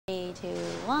3, 2,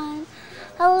 1.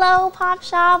 Hello,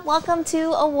 Popshop. Welcome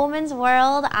to A Woman's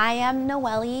World. I am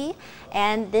Noelle,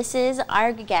 and this is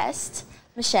our guest,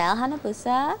 Michelle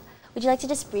Hanabusa. Would you like to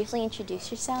just briefly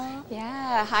introduce yourself?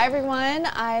 Yeah. Hi, everyone.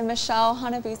 I'm Michelle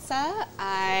Hanabusa.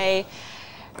 I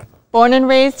born and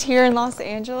raised here in Los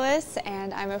Angeles,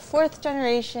 and I'm a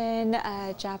fourth-generation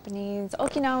Japanese,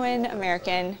 Okinawan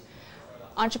American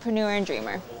entrepreneur and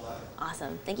dreamer.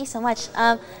 Awesome. Thank you so much.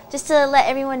 Just to let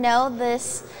everyone know,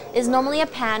 this is normally a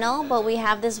panel, but we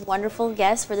have this wonderful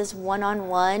guest for this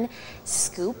one-on-one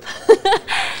scoop.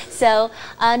 So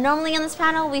normally on this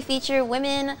panel, we feature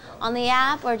women on the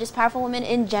app or just powerful women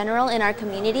in general in our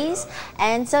communities.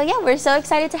 And so, yeah, we're so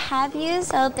excited to have you.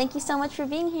 So thank you so much for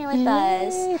being here with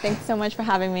us. Thanks so much for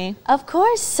having me. Of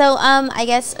course. So I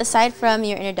guess aside from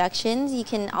your introductions, you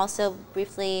can also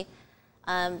briefly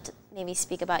maybe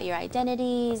speak about your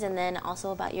identities and then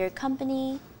also about your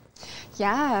company.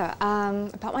 Yeah,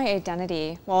 about my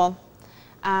identity. Well,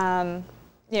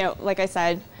 you know, like I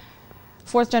said,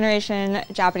 fourth generation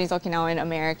Japanese Okinawan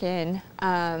American.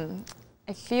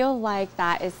 I feel like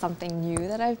that is something new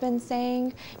that I've been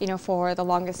saying. You know, for the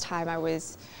longest time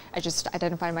I just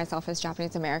identified myself as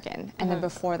Japanese American. And then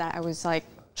before that I was like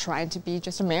trying to be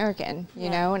just American, you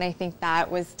know, and I think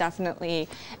that was definitely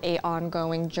a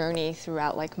ongoing journey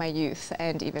throughout like my youth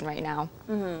and even right now.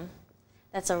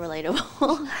 That's so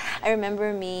relatable. I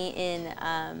remember me in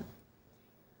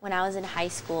when I was in high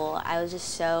school, I was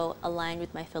just so aligned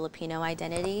with my Filipino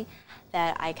identity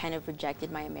that I kind of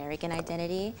rejected my American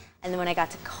identity. And then when I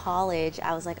got to college,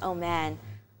 I was like, oh man,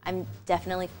 I'm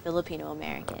definitely Filipino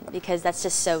American, because that's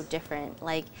just so different.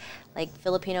 Like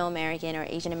Filipino American or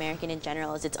Asian American in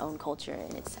general is its own culture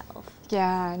in itself.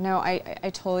 Yeah, no, I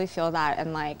totally feel that.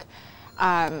 And like,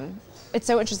 it's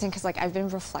so interesting because like I've been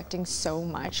reflecting so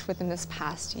much within this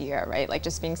past year, right? Like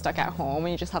just being stuck at home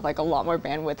and you just have like a lot more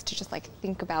bandwidth to just like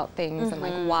think about things and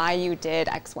like why you did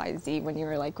X, Y, Z when you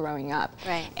were like growing up.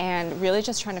 Right. And really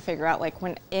just trying to figure out like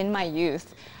when in my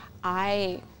youth,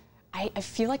 I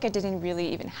feel like I didn't really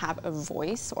even have a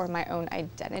voice or my own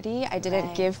identity. I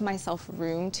didn't give myself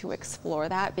room to explore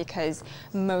that because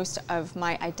most of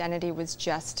my identity was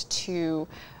just to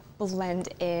blend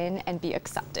in and be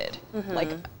accepted, like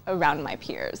around my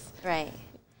peers. Right.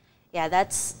 Yeah,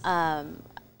 that's a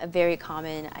very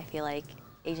common, I feel like,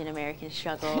 Asian American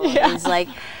struggle. Is like,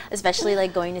 especially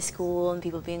like going to school and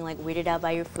people being like weirded out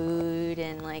by your food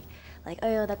and like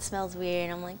oh, yo, that smells weird.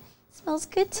 And I'm like, smells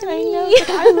good to me. I know, like,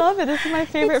 I love it. This is my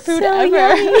favorite food so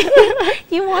ever.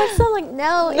 You want some? Like,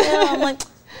 no, ew. I'm like,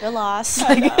 you're lost.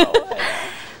 I know.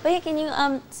 But yeah, can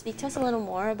you speak to us a little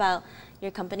more about your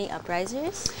company,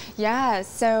 Uprisers? Yeah,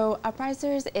 so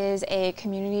Uprisers is a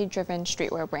community-driven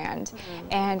streetwear brand,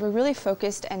 and we're really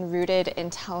focused and rooted in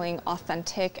telling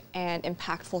authentic and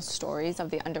impactful stories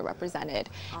of the underrepresented.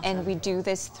 Awesome. And we do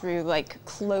this through like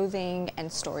clothing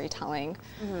and storytelling.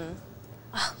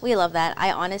 Oh, we love that.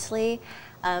 I honestly,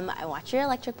 I watched your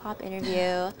Electric Pop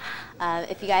interview.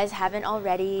 If you guys haven't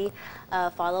already,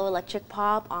 follow Electric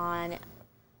Pop on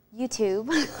YouTube.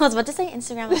 I was about to say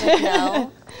Instagram. I was like,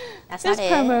 no, that's There's not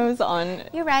it. promos on.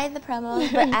 You're right, the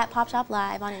promos, but at Popshop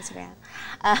Live on Instagram.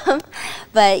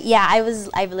 But yeah,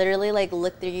 I've literally like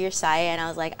looked through your site and I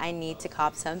was like, I need to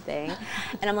cop something.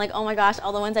 And I'm like, oh my gosh,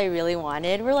 all the ones I really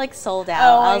wanted were like sold out.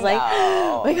 Oh, I was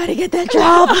like, we gotta get that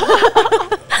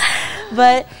drop.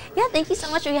 But yeah, thank you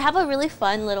so much. We have a really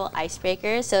fun little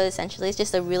icebreaker. So essentially it's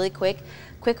just a really quick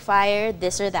fire,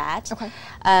 this or that. Okay.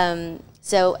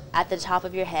 So at the top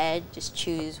of your head, just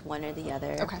choose one or the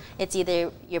other. Okay. It's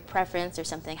either your preference or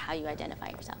something, how you identify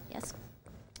yourself. Yes?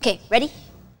 Okay, ready?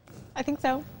 I think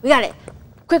so. We got it.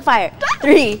 Quick fire.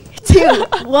 3, 2,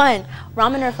 1.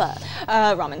 Ramen or pho?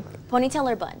 Ramen.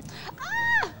 Ponytail or bun?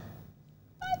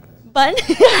 Bun?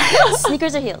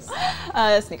 Sneakers or heels?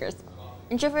 Sneakers.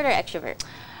 Introvert or extrovert?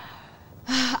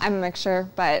 I'm a mixture,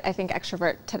 but I think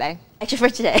extrovert today.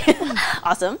 Extrovert today.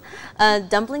 Awesome.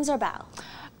 Dumplings or bao?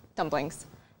 Dumplings.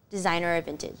 Designer or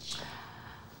vintage?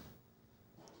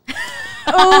 Ooh,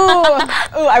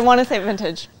 I want to say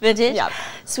vintage. Vintage? Yeah.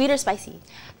 Sweet or spicy?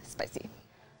 Spicy.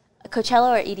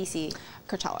 Coachella or EDC?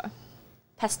 Coachella.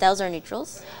 Pastels or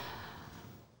neutrals?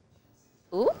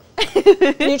 Ooh.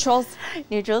 Neutrals.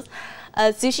 Neutrals.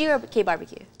 Sushi or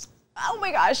K-barbecue? Oh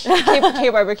my gosh.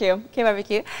 K-barbecue.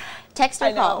 K-barbecue. Text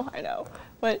or call? I know.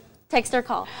 What? Text or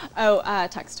call? Oh,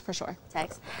 text for sure.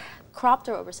 Text. Cropped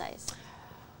or oversized?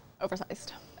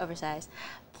 Oversized. Oversized.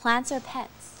 Plants or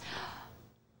pets?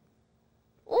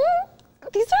 Ooh,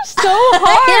 these are so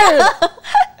hard.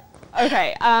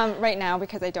 Okay, right now,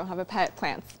 because I don't have a pet,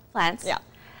 plants. Plants? Yeah.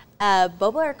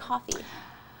 Boba or coffee?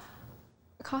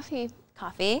 Coffee.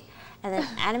 Coffee. And then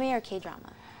anime or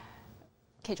K-drama?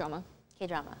 K-drama.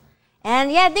 K-drama.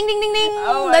 And yeah, ding, ding, ding, ding.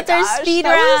 Oh my That's gosh, our speed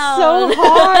that round. was so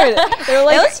hard. They're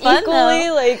like was fun, equally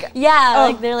though. like. Yeah,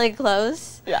 Oh. like they're like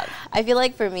close. Yeah. I feel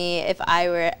like for me, if I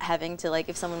were having to like,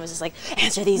 if someone was just like,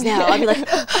 answer these now, I'd be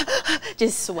like,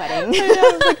 just sweating. I know,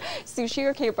 it's like sushi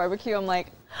or K barbecue. I'm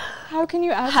like, how can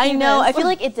you ask I me know. this? I feel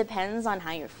like it depends on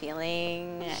how you're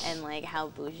feeling and like how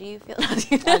bougie you feel.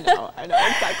 I know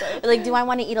exactly. Like, do I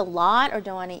want to eat a lot or do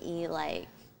I want to eat like,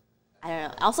 I don't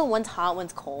know. Also, one's hot,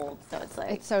 one's cold, so it's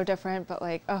like It's so different, but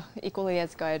like, oh, equally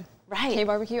as good. Right. K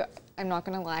barbecue. I'm not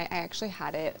gonna lie. I actually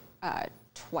had it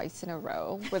twice in a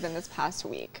row within this past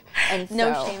week. And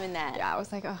No so, shame in that. Yeah, I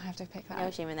was like, oh, I have to pick that. no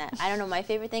shame in that. I don't know. My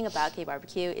favorite thing about K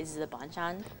barbecue is the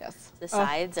banchan. Yes. The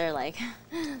sides are like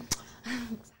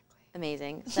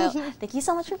amazing. So thank you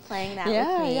so much for playing that with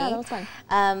me. Yeah, that was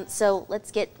fun. So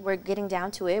we're getting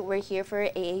down to it. We're here for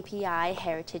AAPI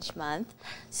Heritage Month.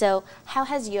 So how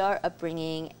has your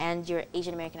upbringing and your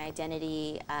Asian American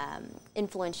identity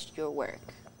influenced your work?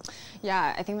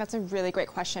 Yeah, I think that's a really great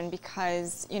question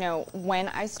because, you know, when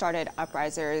I started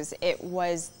Uprisers, it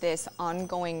was this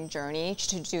ongoing journey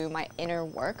to do my inner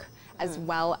work as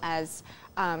well as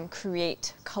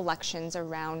create collections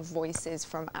around voices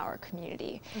from our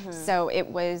community. So it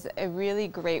was a really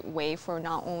great way for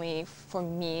not only for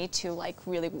me to like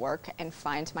really work and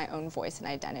find my own voice and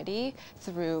identity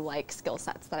through like skill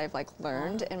sets that I've like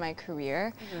learned in my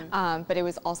career, but it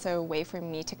was also a way for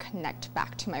me to connect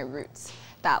back to my roots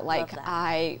that like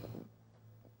I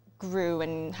grew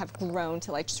and have grown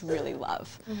to like just really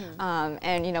love.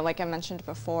 And you know, like I mentioned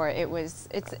before,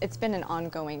 it's been an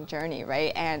ongoing journey,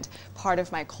 right? And part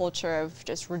of my culture of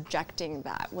just rejecting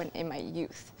that when in my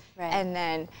youth. Right. And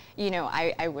then, you know,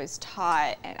 I was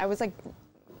taught, and I was like,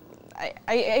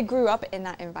 I grew up in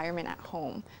that environment at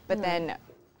home, but then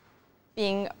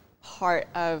being part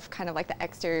of kind of like the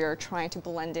exterior, trying to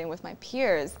blend in with my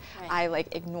peers, I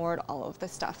like ignored all of the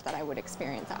stuff that I would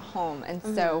experience at home. And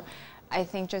so I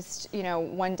think just, you know,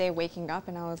 one day waking up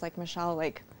and I was like, Michelle,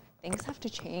 like things have to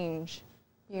change,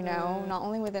 you know, not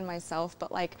only within myself,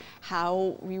 but like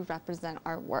how we represent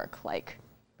our work, like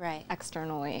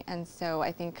externally. And so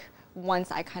I think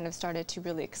once I kind of started to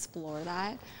really explore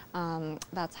that,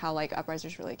 that's how like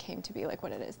Uprisers really came to be like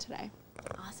what it is today.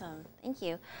 Awesome, thank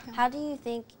you. How do you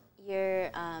think your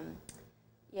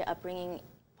upbringing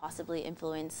possibly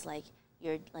influenced like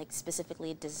your like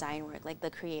specifically design work, like the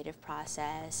creative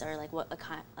process, or like what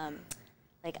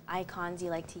like icons you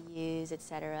like to use,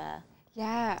 etc.?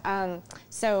 Yeah,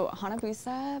 so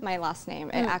Hanabusa, my last name,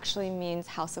 it actually means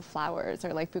house of flowers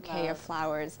or like bouquet of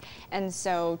flowers. And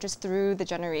so just through the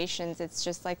generations, it's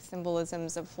just like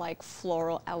symbolisms of like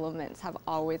floral elements have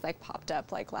always like popped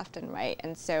up like left and right.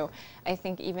 And so I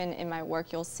think even in my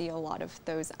work, you'll see a lot of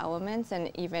those elements, and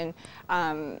even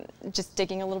just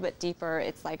digging a little bit deeper,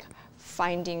 it's like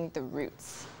finding the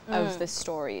roots of the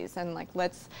stories, and like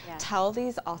let's tell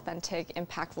these authentic,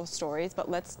 impactful stories, but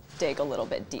let's dig a little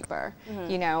bit deeper,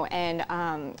 you know. And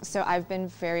so I've been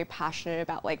very passionate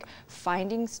about like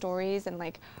finding stories and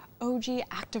like OG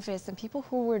activists and people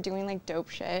who were doing like dope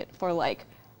shit for like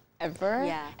ever,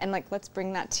 and like let's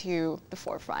bring that to the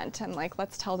forefront, and like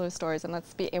let's tell those stories, and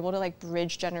let's be able to like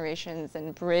bridge generations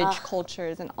and bridge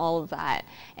cultures and all of that,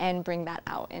 and bring that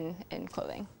out in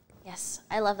clothing. Yes,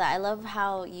 I love that. I love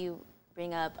how you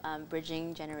bring up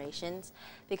bridging generations,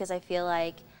 because I feel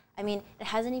like, I mean, it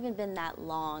hasn't even been that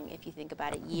long, if you think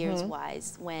about it,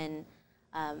 years-wise, when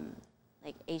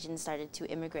like Asians started to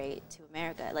immigrate to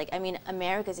America. Like, I mean,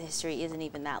 America's history isn't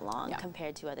even that long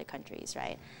compared to other countries,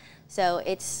 right? So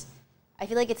I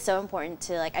feel like it's so important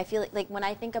to, like, I feel like when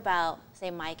I think about, say,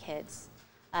 my kids,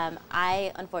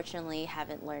 I unfortunately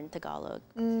haven't learned Tagalog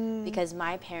because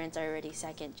my parents are already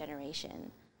second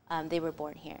generation. They were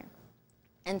born here.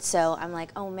 And so I'm like,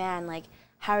 oh man, like,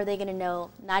 how are they gonna know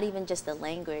not even just the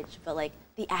language, but like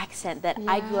the accent that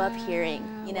I grew up hearing,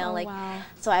 you know,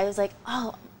 so I was like,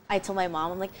 oh, I told my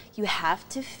mom, I'm like, you have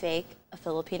to fake a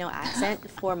Filipino accent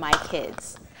for my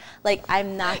kids. Like,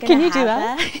 I'm not gonna have do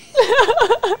that?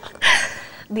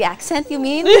 The accent, you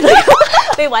mean? Like,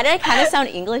 wait, why did I kind of sound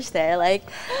English there? Like,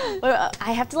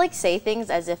 I have to like say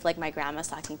things as if like my grandma's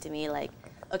talking to me, like,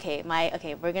 okay,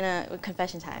 we're gonna,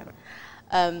 confession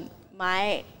time.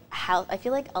 My house, I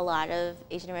feel like a lot of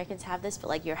Asian Americans have this, but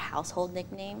like your household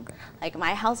nickname. Like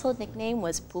my household nickname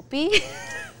was Poopy.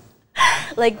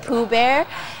 Like Pooh Bear.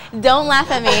 Don't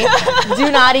laugh at me.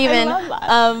 Do not even.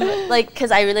 Like, cause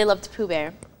I really loved Pooh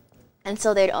Bear. And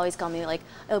so they'd always call me like,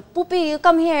 oh, Poopy, you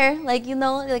come here. Like, you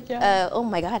know, like, oh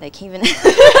my God, I can't even.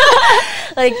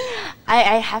 Like,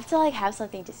 I have to like have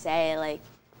something to say. Like,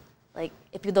 like,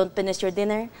 if you don't finish your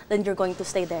dinner, then you're going to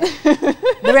stay there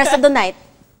the rest of the night.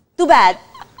 Too bad.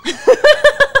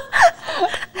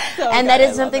 So and that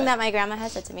is something that my grandma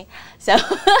has said to me. So,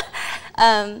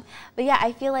 but yeah,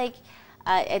 I feel like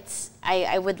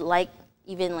I would like,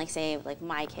 even like say like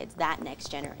my kids, that next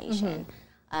generation,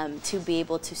 to be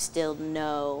able to still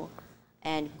know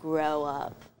and grow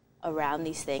up around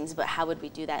these things. But how would we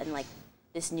do that in like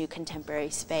this new contemporary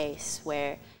space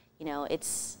where, you know,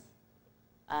 it's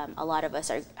a lot of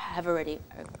us have already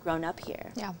grown up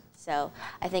here. Yeah. So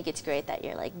I think it's great that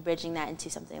you're like bridging that into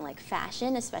something like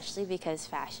fashion, especially because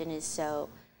fashion is so,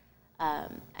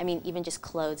 I mean, even just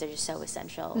clothes are just so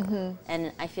essential.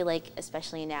 And I feel like,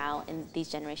 especially now in these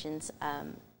generations,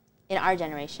 in our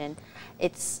generation,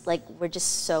 it's like we're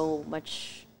just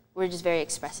very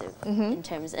expressive in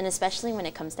terms, and especially when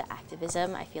it comes to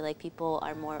activism, I feel like people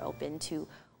are more open to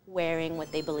wearing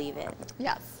what they believe in.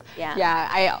 Yes. Yeah.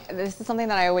 Yeah. This is something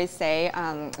that I always say.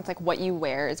 It's like what you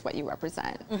wear is what you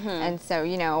represent. And so,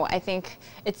 you know, I think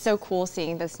it's so cool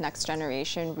seeing this next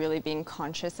generation really being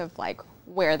conscious of like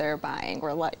where they're buying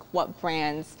or like what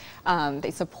brands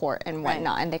they support and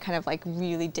whatnot, and they kind of like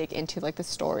really dig into like the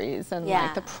stories and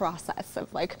like the process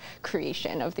of like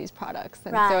creation of these products.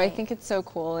 And so I think it's so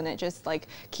cool, and it just like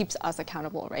keeps us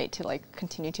accountable, right, to like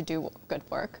continue to do good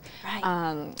work.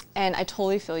 And I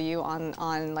totally feel you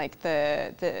on like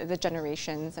the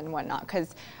generations and whatnot,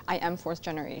 because I am fourth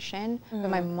generation, but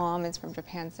my mom is from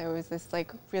Japan, so it was this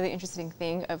like really interesting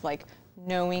thing of like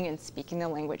knowing and speaking the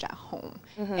language at home.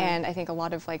 And I think a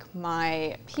lot of like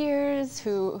my peers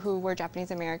who were Japanese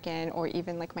American, or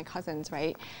even like my cousins,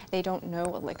 right, they don't know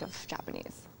a lick of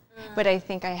Japanese. But I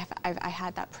think I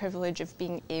had that privilege of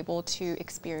being able to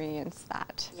experience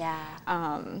that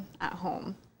at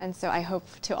home. And so I hope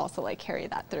to also like carry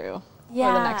that through for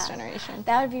the next generation.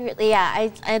 That would be really,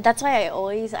 I that's why I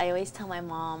always tell my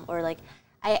mom, or like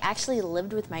I actually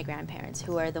lived with my grandparents,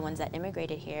 who are the ones that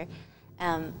immigrated here,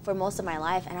 for most of my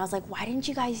life, and I was like, why didn't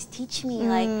you guys teach me?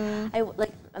 And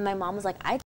my mom was like,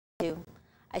 I do,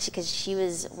 because she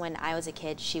was, when I was a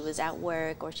kid, she was at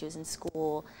work or she was in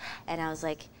school, and I was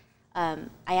like, I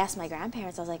asked my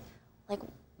grandparents, I was like,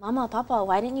 Mama, Papa,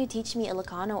 why didn't you teach me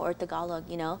Ilocano or Tagalog?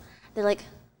 You know, they're like,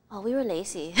 oh, we were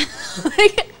lazy.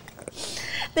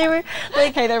 They were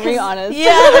like, hey, they're being honest.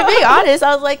 Yeah, they're being honest.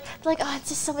 I was like, oh, it's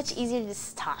just so much easier to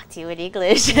just talk to you in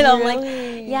English. And I'm like,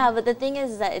 yeah, but the thing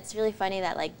is that it's really funny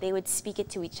that like they would speak it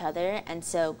to each other. And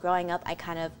so growing up, I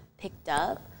kind of picked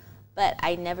up, but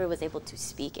I never was able to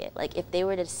speak it. Like if they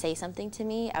were to say something to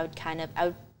me, I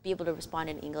would be able to respond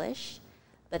in English.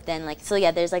 But then like, so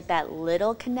yeah, there's like that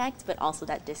little connect, but also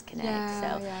that disconnect.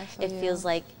 So it feels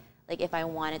like if I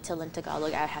wanted to learn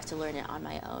Tagalog, I would have to learn it on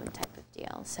my own type of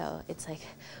deal. So it's like,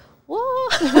 whoa.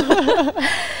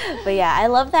 But yeah, I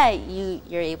love that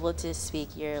you're able to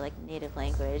speak your like native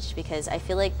language, because I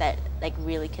feel like that like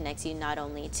really connects you not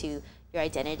only to your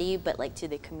identity, but like to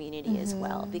the community as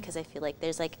well, because I feel like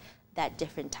there's like that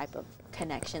different type of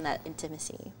connection, that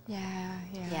intimacy.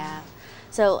 Yeah.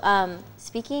 So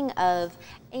speaking of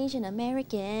Asian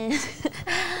Americans,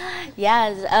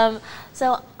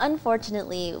 so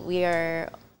unfortunately we are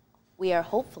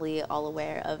hopefully all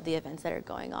aware of the events that are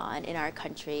going on in our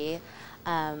country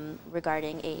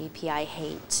regarding AAPI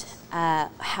hate.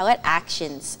 What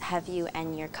actions have you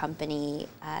and your company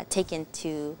taken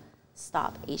to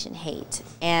stop Asian hate,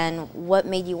 and what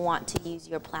made you want to use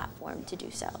your platform to do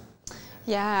so?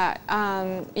 Yeah,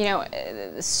 you know,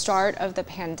 the start of the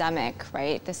pandemic,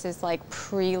 right? This is like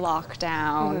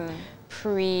pre-lockdown,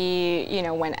 you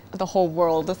know, when the whole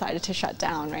world decided to shut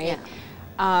down, right?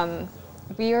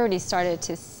 We already started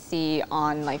to see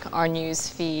on like our news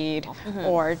feed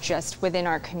or just within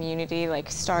our community, like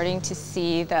starting to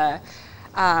see the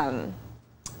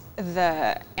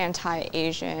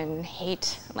anti-Asian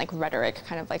hate like rhetoric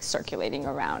kind of like circulating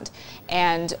around.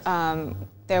 And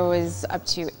there was up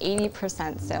to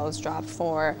 80% sales drop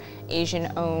for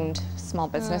Asian-owned small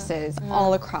businesses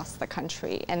all across the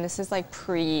country. And this is like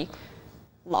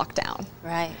pre-lockdown.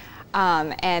 Right.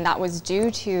 And that was due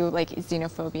to like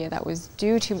xenophobia, that was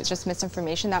due to just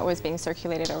misinformation that was being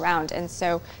circulated around. And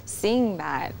so seeing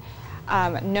that,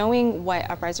 knowing what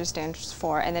Uprisers stands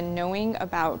for, and then knowing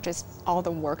about just all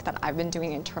the work that I've been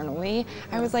doing internally,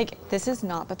 I was like, this is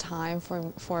not the time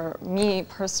for me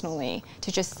personally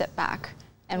to just sit back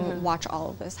and watch all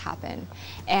of this happen.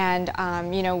 And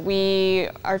you know,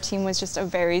 our team was just a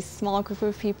very small group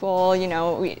of people. You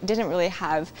know, we didn't really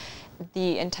have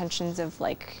the intentions of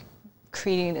like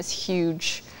creating this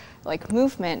huge like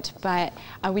movement, but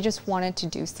we just wanted to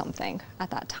do something at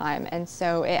that time. And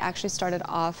so it actually started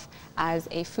off as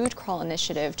a food crawl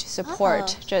initiative to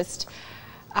support just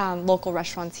local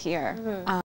restaurants here.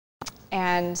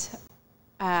 And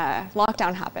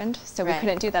lockdown happened, so we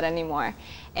couldn't do that anymore.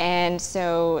 And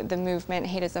so the movement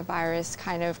Hate is a Virus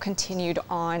kind of continued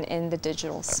on in the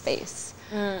digital space.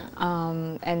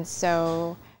 And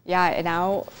so, yeah,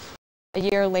 now a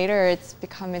year later, it's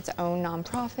become its own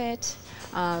nonprofit,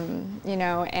 you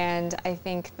know, and I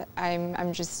think that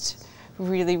I'm just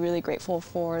really, really grateful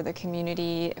for the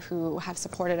community who have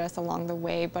supported us along the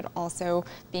way, but also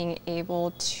being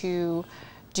able to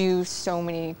do so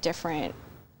many different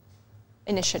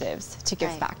initiatives to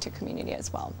give back to community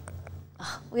as well.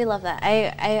 Oh, we love that.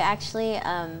 I actually,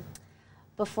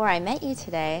 before I met you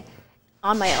today,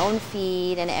 on my own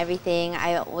feed and everything,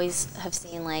 I always have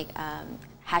seen like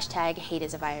hashtag Hate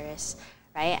is a Virus,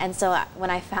 right? And so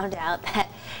when I found out that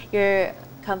your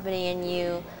company and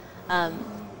you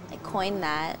coined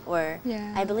that, or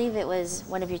I believe it was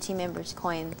one of your team members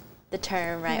coined the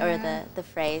term, right, or the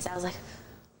phrase, I was like,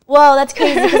 whoa, that's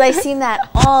crazy, because I've seen that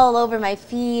all over my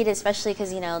feed, especially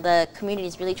because, you know, the community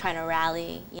is really trying to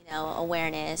rally, you know,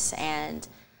 awareness and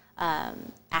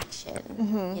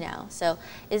action, you know. So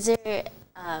is there,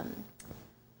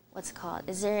 what's it called?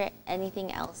 Is there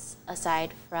anything else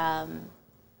aside from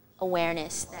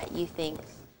awareness that you think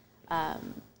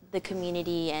the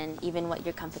community and even what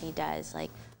your company does,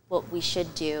 like what we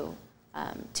should do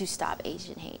to stop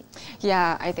Asian hate?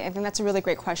 Yeah, I think that's a really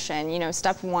great question. You know,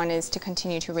 step one is to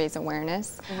continue to raise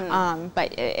awareness,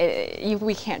 but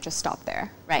we can't just stop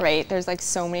there, right? There's like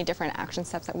so many different action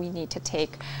steps that we need to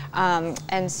take.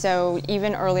 And so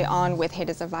even early on with Hate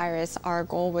is a Virus, our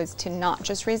goal was to not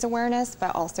just raise awareness,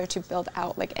 but also to build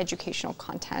out like educational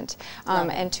content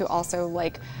and to also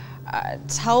like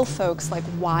tell folks like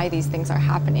why these things are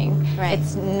happening.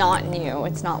 It's not new.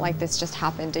 It's not like this just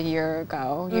happened a year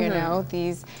ago. You know,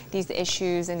 these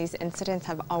issues and these incidents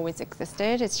have always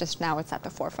existed. It's just now it's at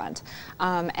the forefront.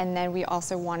 And then we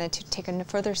also wanted to take a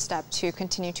further step to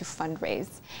continue to fundraise.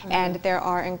 And there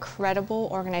are incredible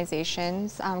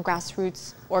organizations,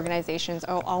 grassroots organizations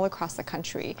all across the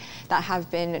country that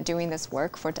have been doing this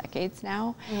work for decades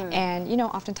now. And, you know,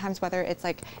 oftentimes whether it's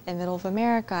like in middle of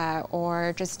America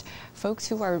or just folks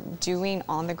who are doing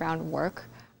on the ground work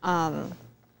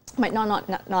might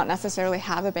not necessarily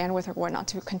have the bandwidth or whatnot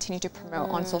to continue to promote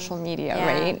on social media,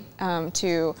 right?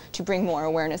 To bring more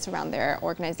awareness around their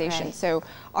organization. So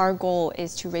our goal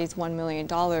is to raise $1 million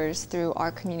through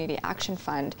our Community Action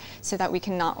Fund so that we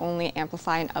can not only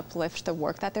amplify and uplift the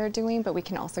work that they're doing, but we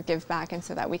can also give back, and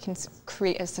so that we can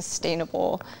create a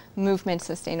sustainable movement,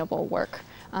 sustainable work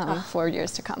for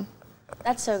years to come.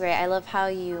 That's so great. I love how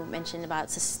you mentioned about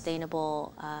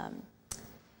sustainable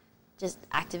just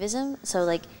activism. So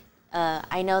like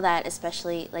I know that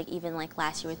especially like even like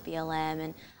last year with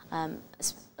BLM, and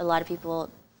a lot of people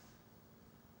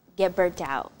get burnt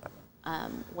out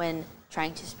when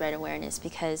trying to spread awareness,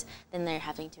 because then they're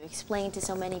having to explain to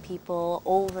so many people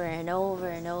over and over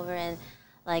and over, and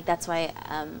like that's why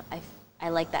I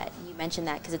like that you mentioned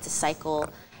that, because it's a cycle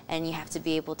and you have to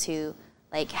be able to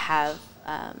like have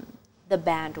the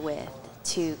bandwidth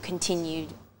to continue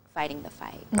fighting the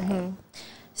fight, right?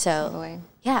 So,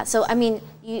 yeah, so I mean,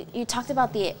 you talked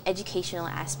about the educational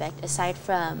aspect. Aside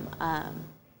from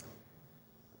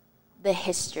the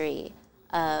history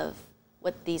of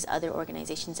what these other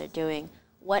organizations are doing,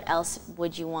 what else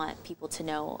would you want people to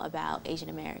know about Asian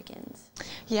Americans?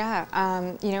 Yeah,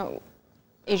 you know,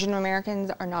 Asian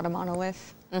Americans are not a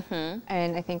monolith.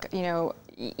 And I think, you know,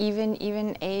 even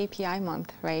AAPI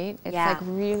month, right? It's like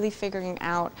really figuring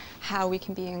out how we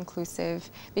can be inclusive,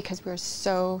 because we're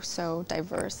so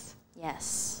diverse.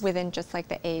 Within just like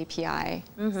the AAPI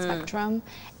spectrum,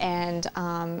 and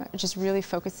just really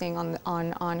focusing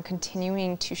on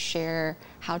continuing to share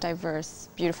how diverse,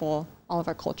 beautiful all of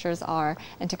our cultures are,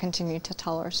 and to continue to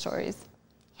tell our stories.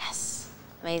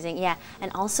 Amazing, yeah.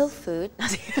 And also food.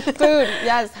 Food,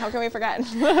 yes, how can we forget?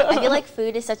 I feel like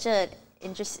food is such a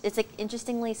it's like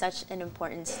interestingly such an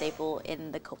important staple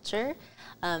in the culture.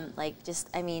 Like just,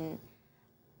 I mean,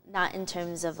 not in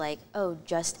terms of like, oh,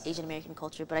 just Asian American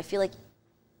culture, but I feel like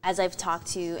as I've talked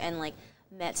to and like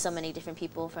met so many different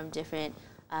people from different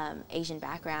Asian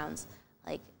backgrounds,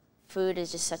 like food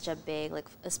is just such a big, like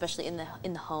especially in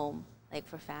the home, like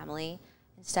for family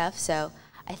and stuff. So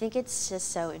I think it's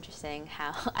just so interesting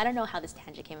how, I don't know how this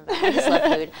tangent came about. I just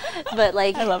love food, but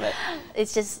like I love it.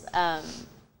 It's just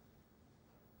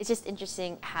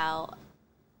interesting how,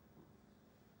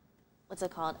 what's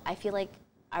it called? I feel like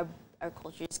our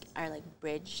cultures are like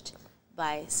bridged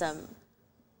by some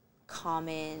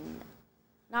common,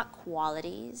 not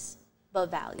qualities, but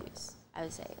values. I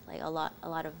would say like a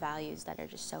lot of values that are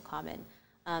just so common,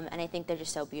 and I think they're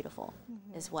just so beautiful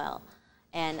as well.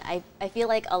 And I feel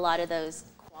like a lot of those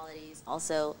qualities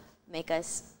also make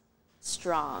us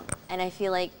strong. And I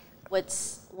feel like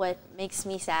what makes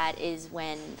me sad is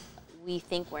when we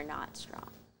think we're not strong.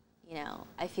 You know,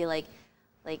 I feel like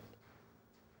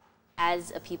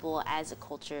as a people, as a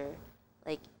culture,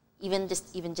 like even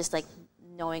just like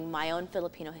knowing my own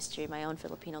Filipino history, my own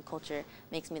Filipino culture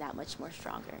makes me that much more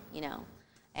stronger, you know.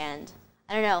 And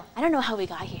I don't know how we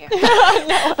got here,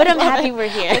 but I'm happy we're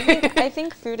here. I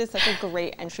think food is such a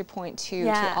great entry point too,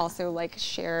 to also like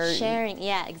sharing.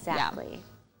 Yeah, exactly.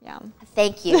 Yeah.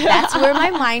 Thank you. That's where my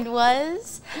mind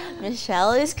was.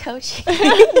 Michelle is coaching.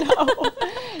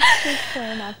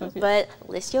 But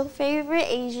list your favorite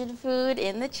Asian food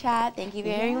in the chat. Thank you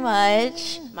very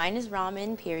much. Mine is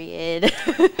ramen, period.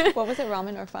 What was it,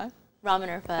 ramen or pho? Ramen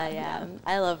or pho, yeah.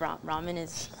 I love ramen. Ramen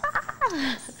is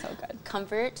so good.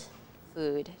 Comfort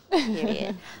food,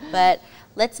 period. But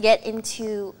let's get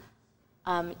into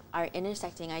our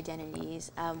intersecting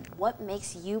identities. What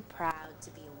makes you proud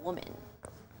to be a woman?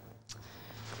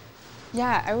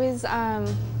 Yeah, I was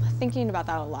thinking about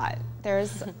that a lot.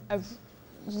 There's a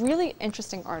really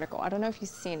interesting article. I don't know if you've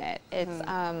seen it. It's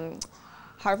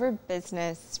Harvard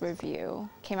Business Review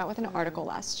came out with an article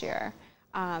last year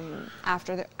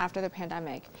after the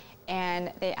pandemic,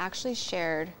 and they actually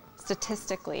shared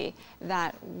statistically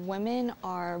that women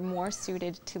are more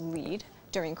suited to lead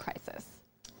during crisis.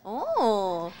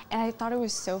 Oh. And I thought it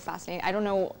was so fascinating. I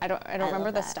don't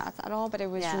remember the stats at all, but it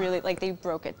was really like they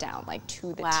broke it down like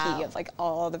to the T of like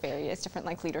all the various different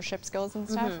like leadership skills and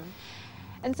stuff.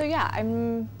 And so yeah,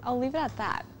 I'll leave it at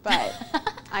that. But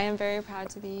I am very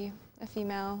proud to be a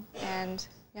female, and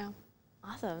yeah.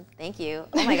 Awesome, thank you.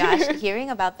 Oh my gosh, hearing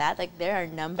about that, like there are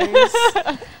numbers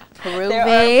proving. There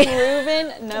are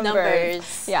proven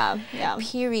numbers. Yeah, yeah.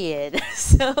 Period.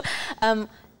 So,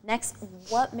 next,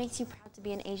 what makes you proud to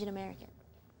be an Asian American?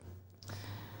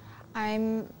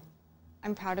 I'm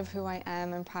proud of who I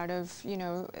am. I'm proud of, you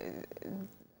know,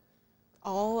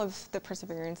 all of the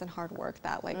perseverance and hard work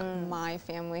that like my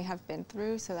family have been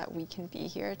through so that we can be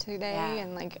here today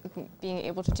and like being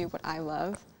able to do what I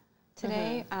love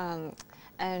today.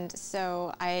 And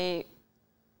so in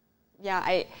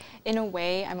a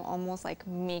way, I'm almost like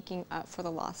making up for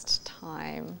the lost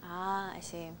time. Ah, I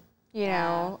see. You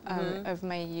know, of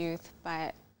my youth,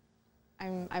 but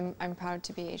I'm proud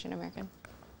to be Asian American.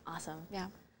 Awesome. Yeah.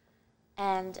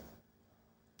 And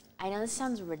I know this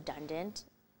sounds redundant,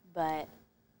 but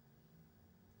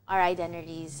our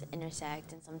identities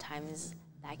intersect, and sometimes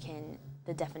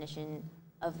the definition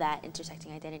of that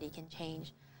intersecting identity can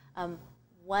change.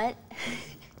 What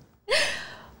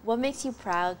makes you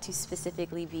proud to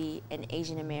specifically be an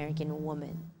Asian American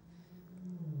woman?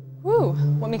 Woo,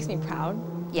 what makes me proud?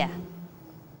 Yeah.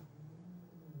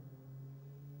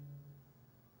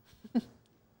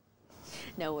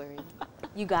 No worries.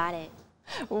 You got it.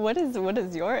 What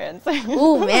is your answer?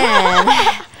 Oh man.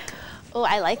 Oh,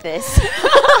 I like this.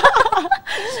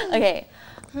 Okay.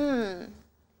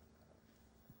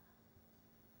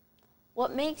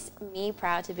 What makes me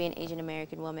proud to be an Asian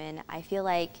American woman? I feel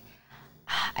like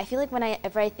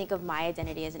whenever I think of my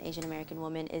identity as an Asian American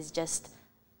woman is just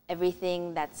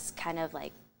everything that's kind of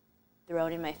like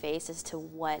thrown in my face as to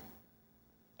what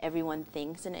everyone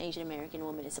thinks an Asian American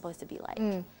woman is supposed to be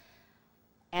like.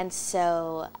 And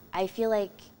so I feel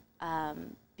like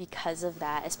because of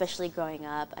that, especially growing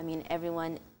up, I mean,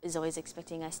 everyone is always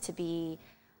expecting us to be,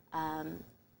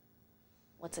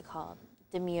 what's it called?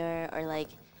 Demure or like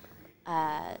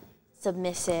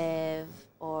submissive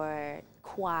or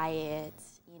quiet,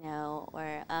 you know,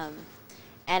 or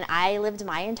and I lived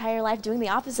my entire life doing the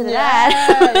opposite of that.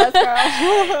 Yes,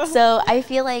 girl. So I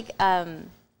feel like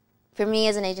for me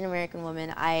as an Asian American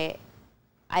woman, I'm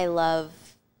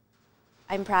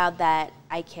proud that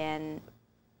I can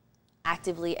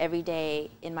actively every day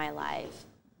in my life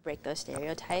break those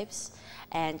stereotypes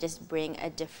and just bring a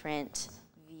different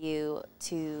view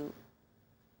to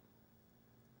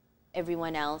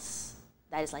everyone else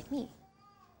that is like me.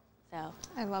 So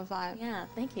I love that. Yeah,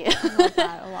 thank you. I love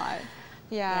that a lot.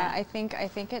 Yeah, I think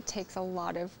it takes a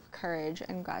lot of courage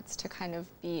and guts to kind of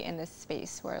be in this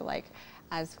space where like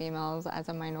as females, as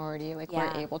a minority, like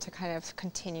we're able to kind of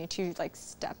continue to like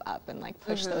step up and like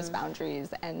push those boundaries,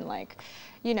 and like,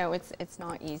 you know, it's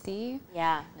not easy.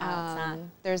 Yeah, no, it's not.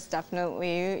 There's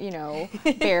definitely, you know,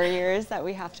 barriers that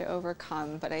we have to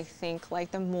overcome, but I think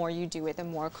like the more you do it, the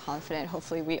more confident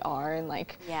hopefully we are in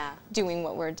like doing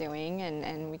what we're doing,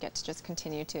 and we get to just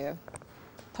continue to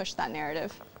push that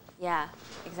narrative. Yeah,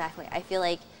 exactly. I feel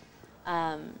like,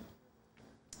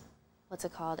 what's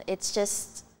it called? It's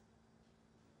just,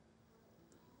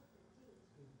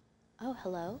 oh,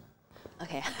 hello.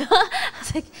 Okay. I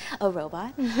was like, a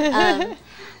robot.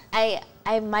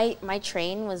 My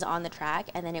train was on the track,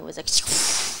 and then it was like,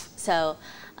 so,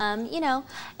 you know,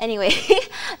 anyway,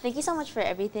 thank you so much for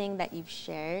everything that you've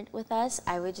shared with us.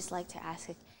 I would just like to ask,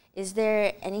 is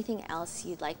there anything else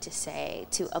you'd like to say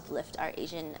to uplift our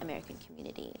Asian American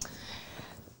community?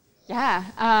 Yeah,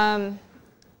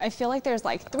 I feel like there's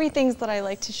like 3 things that I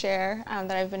like to share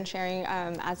that I've been sharing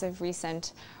as of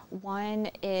recent. One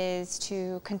is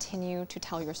to continue to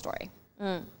tell your story.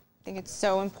 I think it's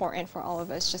so important for all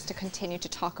of us just to continue to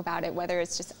talk about it, whether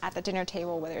it's just at the dinner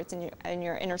table, whether it's in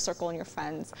your inner circle and your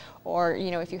friends, or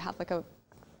you know, if you have like a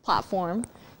platform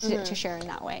to share in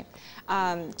that way.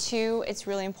 2, it's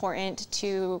really important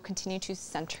to continue to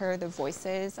center the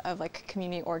voices of like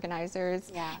community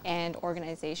organizers and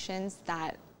organizations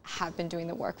that have been doing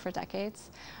the work for decades,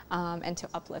 and to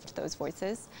uplift those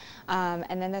voices.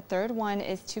 And then the 3rd one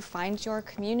is to find your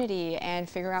community and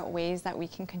figure out ways that we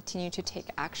can continue to take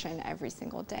action every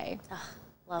single day. Oh,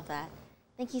 love that.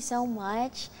 Thank you so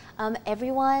much.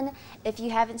 Everyone, if you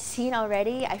haven't seen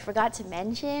already, I forgot to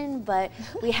mention, but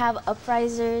we have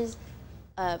Uprisers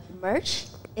merch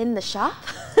in the shop.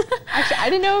 Actually, I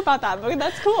didn't know about that, but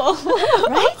that's cool.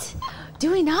 Right?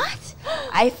 Do we not?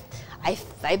 I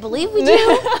believe we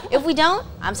do. If we don't,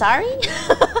 I'm sorry.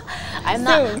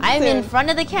 I'm in front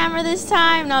of the camera this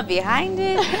time, not behind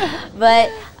it.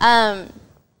 But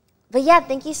yeah,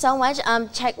 thank you so much.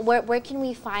 Check where can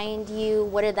we find you?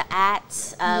 What are the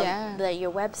 @,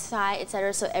 your website,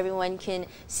 etc., so everyone can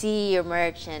see your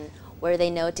merch and where they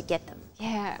know to get them.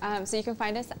 Yeah, so you can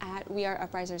find us at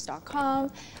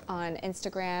weareuprisers.com, on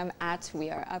Instagram at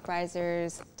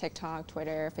weareuprisers, TikTok,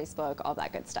 Twitter, Facebook, all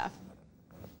that good stuff.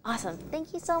 Awesome.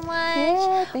 Thank you so much.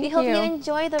 Yeah, thank you. We hope you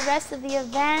enjoy the rest of the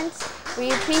event.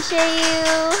 We appreciate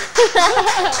you.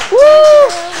 Woo!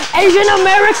 Asian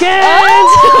Americans!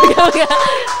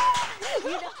 Oh!